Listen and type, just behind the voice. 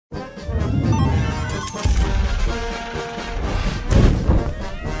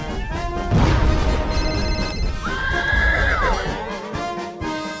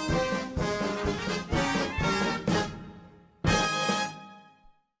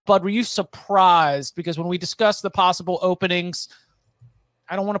Bud, were you surprised? Because when we discussed the possible openings,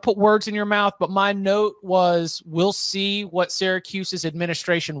 I don't want to put words in your mouth, but my note was, we'll see what Syracuse's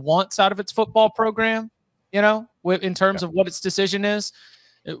administration wants out of its football program, you know, in terms of what its decision is.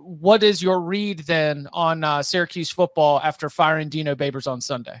 What is your read then on Syracuse football after firing Dino Babers on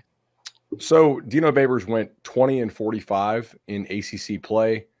Sunday? So Dino Babers went 20-45 in ACC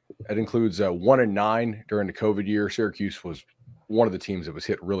play. That includes 1-9 during the COVID year. Syracuse was one of the teams that was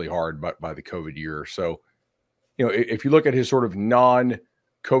hit really hard by the COVID year. So, you know, if you look at his sort of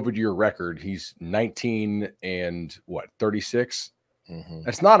non-COVID year record, he's 19-36. Mm-hmm.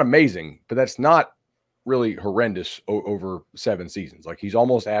 That's not amazing, but that's not really horrendous over 7 seasons. Like, he's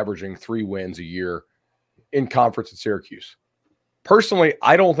almost averaging 3 wins a year in conference at Syracuse. Personally,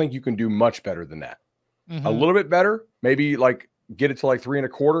 I don't think you can do much better than that. Mm-hmm. A little bit better, maybe like get it to like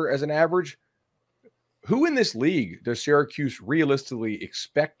 3.25 as an average. Who in this league does Syracuse realistically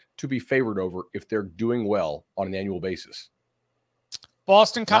expect to be favored over if they're doing well on an annual basis?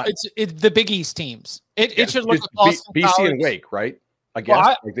 Boston College, it's the Big East teams. It should look like Boston BC College. and Wake, right? I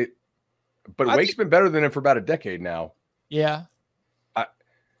guess. Well, but Wake's been better than him for about a decade now. Yeah.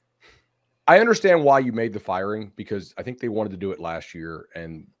 I understand why you made the firing, because I think they wanted to do it last year,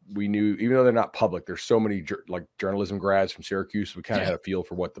 and we knew, even though they're not public, there's so many like journalism grads from Syracuse, we kind of had a feel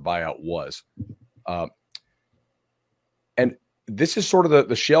for what the buyout was. And this is sort of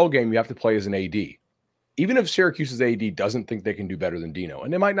the shell game you have to play as an AD. Even if Syracuse's AD doesn't think they can do better than Dino,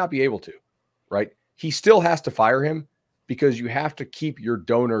 and they might not be able to, right? He still has to fire him, because you have to keep your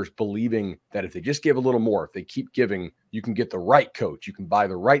donors believing that if they just give a little more, if they keep giving, you can get the right coach, you can buy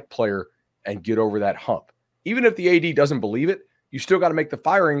the right player and get over that hump. Even if the AD doesn't believe it, you still got to make the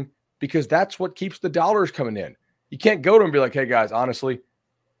firing, because that's what keeps the dollars coming in. You can't go to them and be like, hey guys, honestly,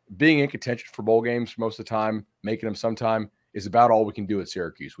 being in contention for bowl games most of the time, making them sometime, is about all we can do at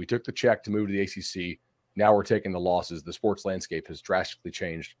Syracuse. We took the check to move to the ACC. Now we're taking the losses. The sports landscape has drastically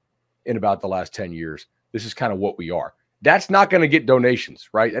changed in about the last 10 years. This is kind of what we are. That's not going to get donations,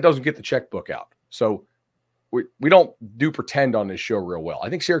 right? That doesn't get the checkbook out. So we don't do pretend on this show real well. I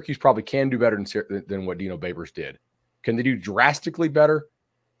think Syracuse probably can do better than what Dino Babers did. Can they do drastically better?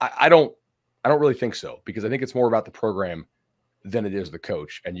 I don't really think so, because I think it's more about the program than it is the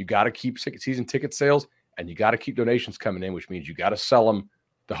coach. And you got to keep season ticket sales, and you got to keep donations coming in, which means you got to sell them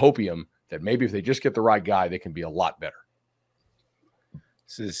the hopium that maybe if they just get the right guy, they can be a lot better.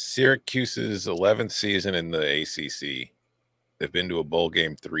 This is Syracuse's 11th season in the ACC. They've been to a bowl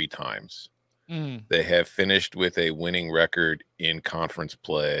game 3 times. They have finished with a winning record in conference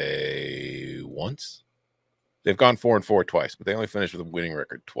play once. They've gone 4-4 twice, but they only finished with a winning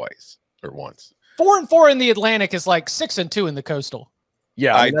record twice or once. 4-4 in the Atlantic is like 6-2 in the Coastal.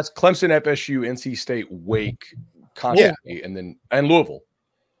 Yeah, I mean, that's Clemson, FSU, NC State, Wake, constantly, and Louisville.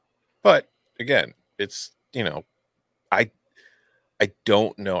 But again, it's, you know, I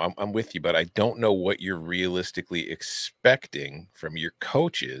don't know. I'm with you, but I don't know what you're realistically expecting from your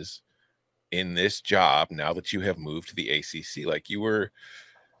coaches in this job now that you have moved to the ACC. Like, you were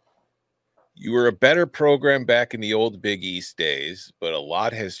a better program back in the old Big East days, but a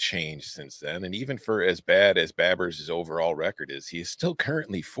lot has changed since then. And even for as bad as Babers' overall record is, he is still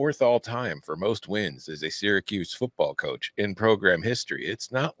currently 4th all time for most wins as a Syracuse football coach in program history.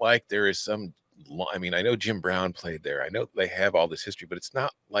 It's not like there is some, I mean, I know Jim Brown played there. I know they have all this history, but it's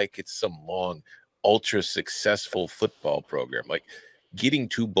not like it's some long, ultra successful football program. Like, getting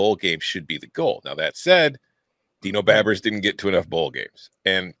to bowl games should be the goal. Now, that said, Dino Babers didn't get to enough bowl games.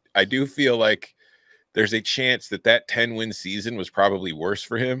 And I do feel like there's a chance that 10-win season was probably worse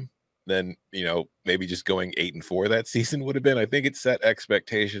for him than, you know, maybe just going 8-4 that season would have been. I think it set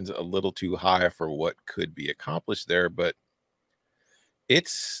expectations a little too high for what could be accomplished there, but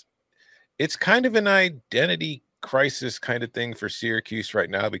it's kind of an identity crisis kind of thing for Syracuse right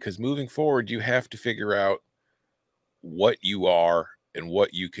now, because moving forward, you have to figure out what you are and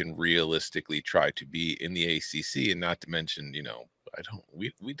what you can realistically try to be in the ACC, and not to mention, you know,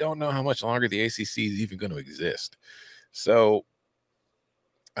 we don't know how much longer the ACC is even going to exist. So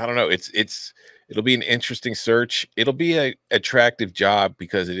I don't know. It'll be an interesting search. It'll be a attractive job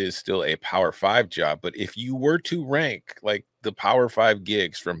because it is still a Power 5 job. But if you were to rank like the Power 5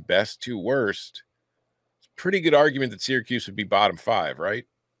 gigs from best to worst, it's a pretty good argument that Syracuse would be bottom 5, right?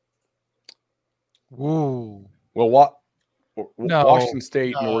 Ooh. Well, No. Washington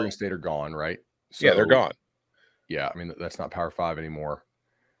State and Oregon State are gone, right? So, yeah, they're gone. Yeah, I mean, that's not Power 5 anymore.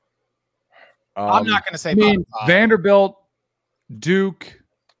 I'm not going to say Vanderbilt, Duke,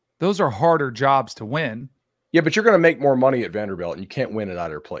 those are harder jobs to win. Yeah, but you're going to make more money at Vanderbilt, and you can't win at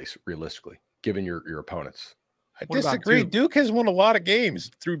either place, realistically, given your opponents. I What about disagree. Duke? Duke has won a lot of games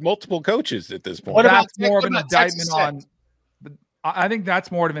through multiple coaches at this point. What about That's more of what an about indictment Texas on. Tech? But I think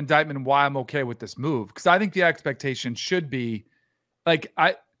that's more of an indictment on why I'm okay with this move, because I think the expectation should be like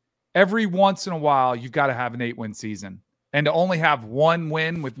every once in a while you've got to have an 8-win season, and to only have one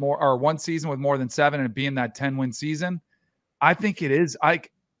win with more, or one season with more than 7 and being that 10-win season, I think it is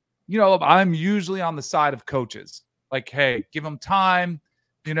like, I'm usually on the side of coaches. Like, hey, give them time.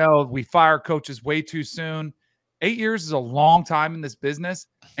 We fire coaches way too soon. 8 years is a long time in this business,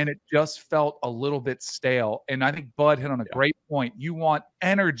 and it just felt a little bit stale. And I think Bud hit on a great point. You want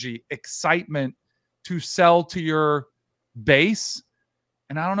energy, excitement to sell to your base.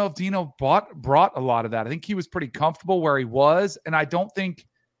 And I don't know if Dino brought a lot of that. I think he was pretty comfortable where he was, and I don't think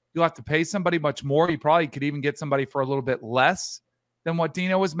you'll have to pay somebody much more. You probably could even get somebody for a little bit less than what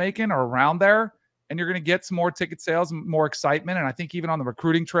Dino was making, or around there, and you're going to get some more ticket sales and more excitement. And I think even on the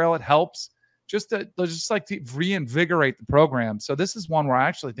recruiting trail, it helps just to reinvigorate the program. So this is one where I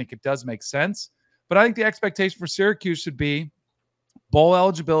actually think it does make sense. But I think the expectation for Syracuse should be bowl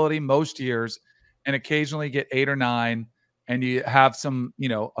eligibility most years, and occasionally get 8 or 9, and you have some,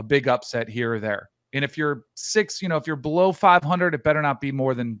 a big upset here or there. And if you're 6, if you're below 500, it better not be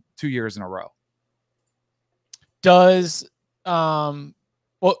more than 2 years in a row. Does well,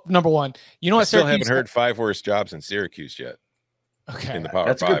 number one, what? Still haven't heard 5 worst jobs in Syracuse yet. Okay, in the Power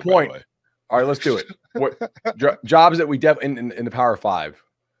That's 5, a good point. by the way. All right, let's do it. What jobs that we in the Power 5?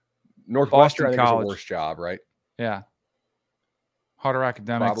 Northwestern, I think, is the worst job, right? Yeah. Harder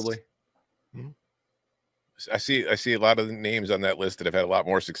academics. Probably. I see a lot of the names on that list that have had a lot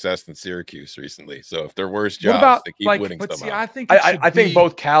more success than Syracuse recently. So if they're worse jobs, they keep winning somehow. See, I think I think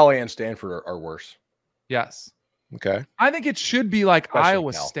both Cal and Stanford are worse. Yes. Okay. I think it should be like Especially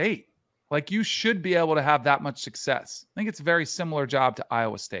Iowa Cal. State. Like, you should be able to have that much success. I think it's a very similar job to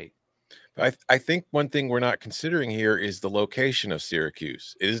Iowa State. I think one thing we're not considering here is the location of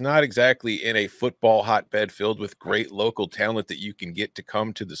Syracuse. It is not exactly in a football hotbed filled with great local talent that you can get to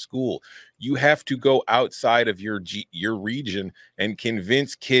come to the school. You have to go outside of your region and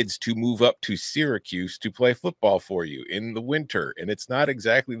convince kids to move up to Syracuse to play football for you in the winter. And it's not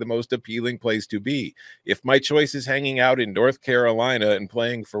exactly the most appealing place to be. If my choice is hanging out in North Carolina and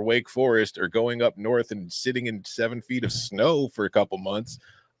playing for Wake Forest, or going up north and sitting in 7 feet of snow for a couple months,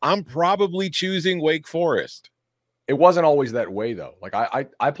 I'm probably choosing Wake Forest. It wasn't always that way, though. Like,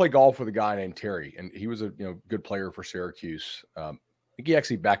 I play golf with a guy named Terry, and he was a good player for Syracuse. I think he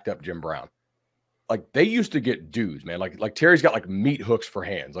actually backed up Jim Brown. Like, they used to get dudes, man. Like Terry's got like meat hooks for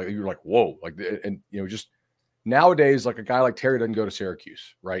hands. Like, you're like, whoa. Like, and just nowadays, like, a guy like Terry doesn't go to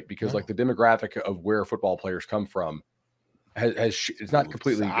Syracuse, right? Because like the demographic of where football players come from has it's not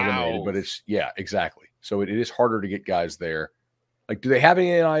completely eliminated, but it's exactly. So it is harder to get guys there. Like, do they have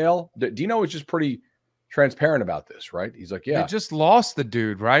any NIL? Dino is just pretty transparent about this, right? He's like, They just lost the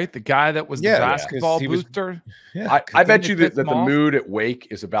dude, right? The guy that was the basketball booster. I bet you that the mood at Wake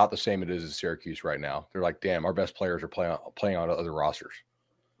is about the same it is at Syracuse right now. They're like, damn, our best players are playing on other rosters.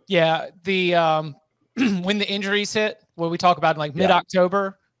 Yeah, the when the injuries hit, when we talk about like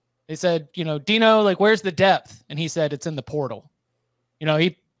mid-October, they said, Dino, like, where's the depth? And he said it's in the portal.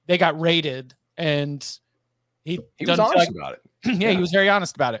 They got raided, and he was honest about it. Yeah, he was very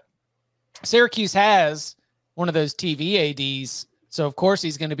honest about it. Syracuse has one of those TV ADs, so of course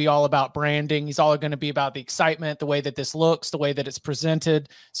he's going to be all about branding. He's all going to be about the excitement, the way that this looks, the way that it's presented.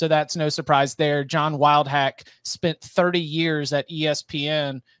 So that's no surprise there. John Wildhack spent 30 years at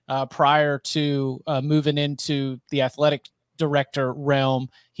ESPN prior to moving into the athletic director realm.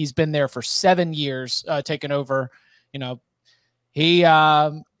 He's been there for 7 years, taking over. He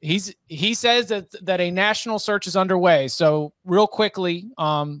says that a national search is underway. So real quickly,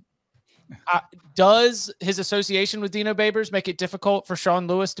 does his association with Dino Babers make it difficult for Sean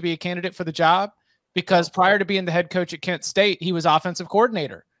Lewis to be a candidate for the job? Because prior to being the head coach at Kent State, he was offensive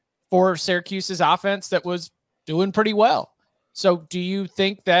coordinator for Syracuse's offense that was doing pretty well. So do you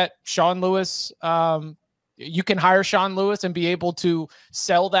think that Sean Lewis, you can hire Sean Lewis and be able to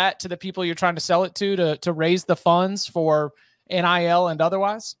sell that to the people you're trying to sell it to raise the funds for NIL and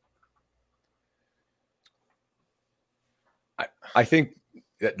otherwise? I think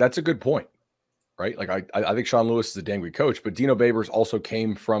that's a good point, right? Like, I think Sean Lewis is a dang good coach, but Dino Babers also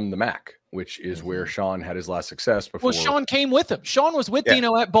came from the MAC, which is where Sean had his last success before. Well, Sean came with him. Sean was with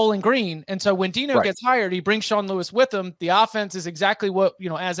Dino at Bowling Green. And so when Dino gets hired, he brings Sean Lewis with him. The offense is exactly what,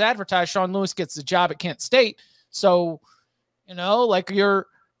 as advertised. Sean Lewis gets the job at Kent State. So, like, you're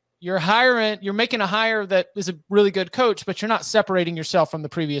making a hire that is a really good coach, but you're not separating yourself from the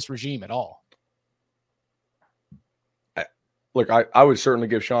previous regime at all. Look, I would certainly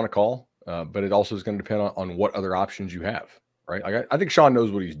give Sean a call. but it also is going to depend on what other options you have, right? Like I think Sean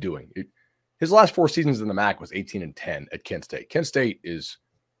knows what he's doing. His last 4 seasons in the MAC was 18-10 at Kent State. Kent State it's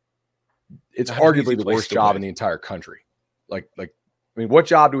arguably the worst job in the entire country. Like, I mean, what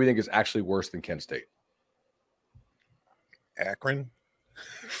job do we think is actually worse than Kent State? Akron.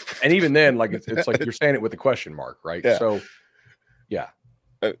 And even then, like it's like you're saying it with a question mark, right? Yeah. So, yeah.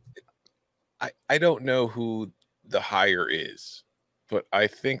 I don't know who the hire is, but I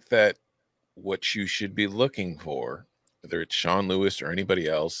think that what you should be looking for, whether it's Sean Lewis or anybody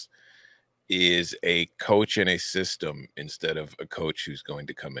else, is a coach and a system instead of a coach who's going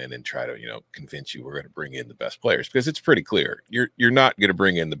to come in and try to, convince you we're going to bring in the best players, because it's pretty clear you're not going to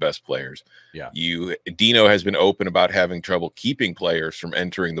bring in the best players. Yeah. Dino has been open about having trouble keeping players from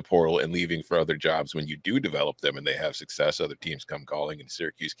entering the portal and leaving for other jobs. When you do develop them and they have success, other teams come calling, and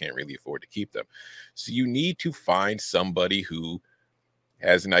Syracuse can't really afford to keep them. So you need to find somebody who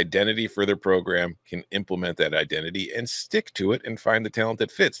has an identity for their program, can implement that identity and stick to it and find the talent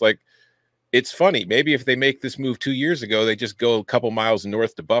that fits. Like, it's funny, maybe if they make this move 2 years ago, they just go a couple miles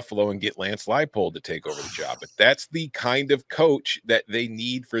north to Buffalo and get Lance Leipold to take over the job. But that's the kind of coach that they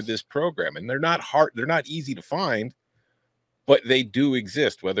need for this program. And they're not easy to find, but they do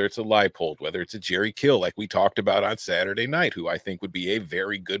exist, whether it's a Leipold, whether it's a Jerry Kill, like we talked about on Saturday night, who I think would be a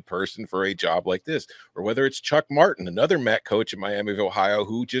very good person for a job like this, or whether it's Chuck Martin, another MAC coach in Miami of Ohio,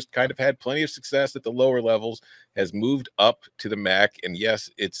 who just kind of had plenty of success at the lower levels, has moved up to the MAC. And yes,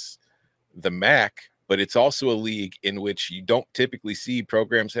 it's the MAC, but it's also a league in which you don't typically see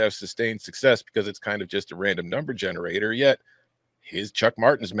programs have sustained success because it's kind of just a random number generator. Yet his Chuck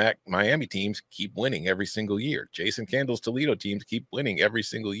Martin's MAC Miami teams keep winning every single year. Jason Candle's Toledo teams keep winning every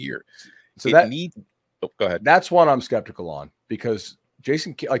single year. So go ahead. That's one I'm skeptical on, because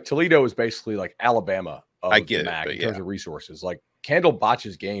Toledo is basically like Alabama of the MAC in terms of resources. Like, Candle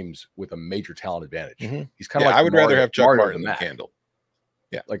botches games with a major talent advantage. Mm-hmm. He's kind of like I would rather have Chuck Martin than Candle.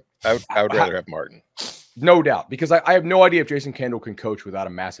 Yeah, like I would rather have Martin. No doubt, because I have no idea if Jason Kendall can coach without a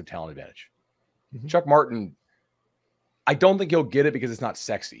massive talent advantage. Mm-hmm. Chuck Martin, I don't think he'll get it because it's not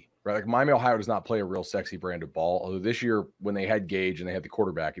sexy, right? Like, Miami, Ohio does not play a real sexy brand of ball. Although this year, when they had Gage and they had the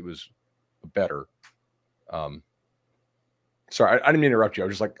quarterback, it was better. Sorry, I didn't mean to interrupt you. I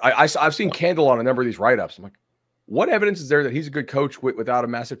was just like, I've seen Kendall on a number of these write-ups. I'm like, what evidence is there that he's a good coach without a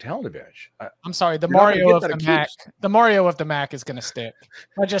massive talent advantage? I'm sorry, the Mario of the MAC. The Mario of the MAC is going to stick.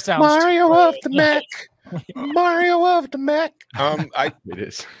 That just sounds Mario of the MAC. Mario of the MAC. It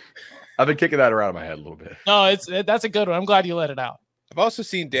is. I've been kicking that around in my head a little bit. No, that's a good one. I'm glad you let it out. I've also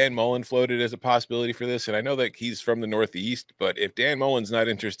seen Dan Mullen floated as a possibility for this, and I know that he's from the Northeast, but if Dan Mullen's not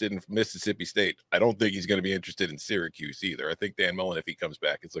interested in Mississippi State, I don't think he's going to be interested in Syracuse either. I think Dan Mullen, if he comes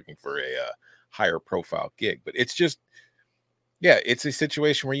back, is looking for a higher profile gig. But it's just, it's a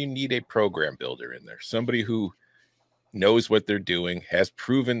situation where you need a program builder in there, somebody who knows what they're doing, has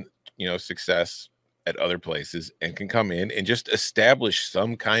proven, success at other places, and can come in and just establish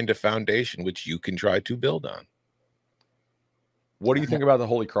some kind of foundation which you can try to build on. What do you think about the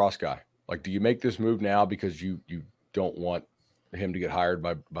Holy Cross guy? Like, do you make this move now because you don't want him to get hired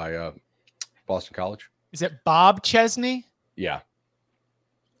by Boston College? Is it Bob Chesney? Yeah.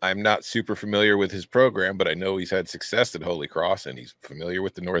 I'm not super familiar with his program, but I know he's had success at Holy Cross and he's familiar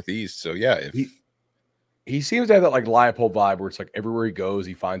with the Northeast. So yeah, if he seems to have that like Leipold vibe where it's like everywhere he goes,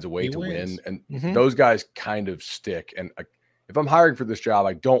 he finds a way to win. And those guys kind of stick. And if I'm hiring for this job,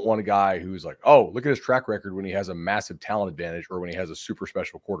 I don't want a guy who's like, oh, look at his track record when he has a massive talent advantage or when he has a super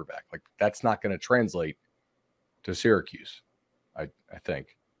special quarterback. Like, that's not going to translate to Syracuse, I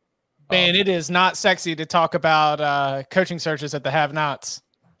think. Man, it is not sexy to talk about coaching searches at the have-nots.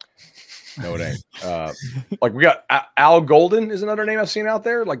 No, it ain't. Like, we got Al Golden is another name I've seen out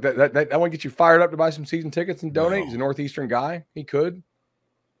there. Like, that one gets you fired up to buy some season tickets and donate. No. He's a Northeastern guy. He could.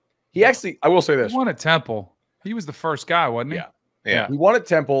 He actually, I will say this. He won at Temple. He was the first guy, wasn't he? Yeah. He won at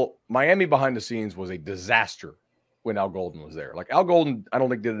Temple. Miami behind the scenes was a disaster when Al Golden was there. Like, Al Golden, I don't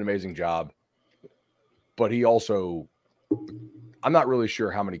think did an amazing job, but he also, I'm not really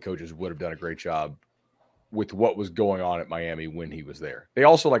sure how many coaches would have done a great job with what was going on at Miami when he was there. They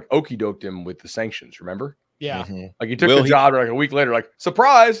also like okey-doked him with the sanctions, remember? Yeah. Mm-hmm. Like, he took the job like a week later, like,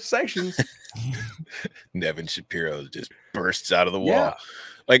 surprise, sanctions. Nevin Shapiro just bursts out of the wall. Yeah.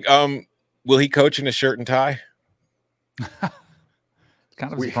 Like, will he coach in a shirt and tie?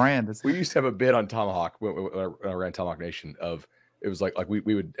 Kind of his brand. We used to have a bit on Tomahawk when I ran Tomahawk Nation of, it was like we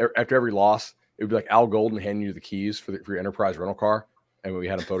would, after every loss, it would be like Al Golden handing you the keys for your Enterprise rental car. And we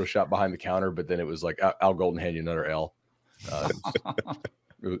had a Photoshop behind the counter, but then it was like Al Golden handing you another L.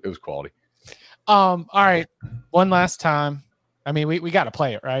 It was quality. All right. One last time. I mean, we got to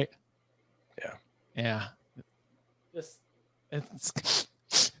play it, right? Yeah. It's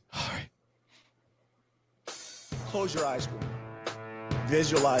all right. Close your eyes with me.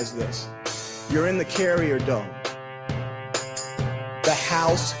 Visualize this. You're in the Carrier Dome. The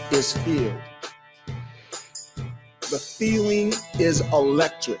house is filled. The feeling is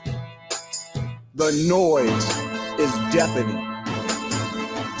electric. The noise is deafening.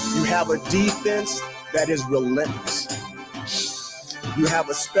 You have a defense that is relentless. You have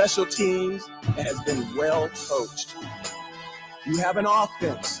a special teams that has been well coached. You have an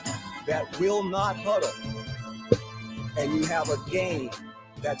offense that will not huddle. And you have a game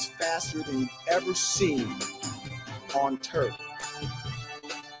that's faster than you've ever seen on turf.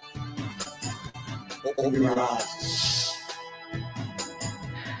 Open your eyes.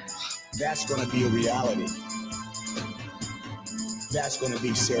 That's going to be a reality. That's going to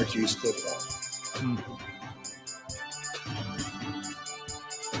be Syracuse football.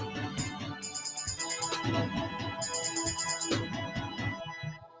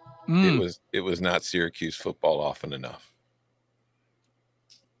 It was not Syracuse football often enough.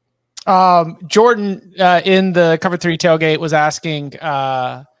 Jordan in the Cover 3 tailgate was asking,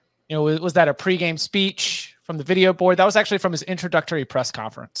 was that a pregame speech from the video board? That was actually from his introductory press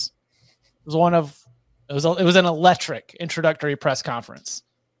conference. It was an electric introductory press conference.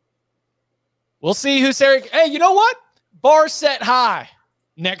 We'll see who Syracuse. Hey, you know what? Bar set high.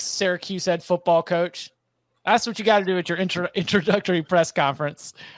 Next Syracuse head football coach. That's what you got to do at your introductory press conference.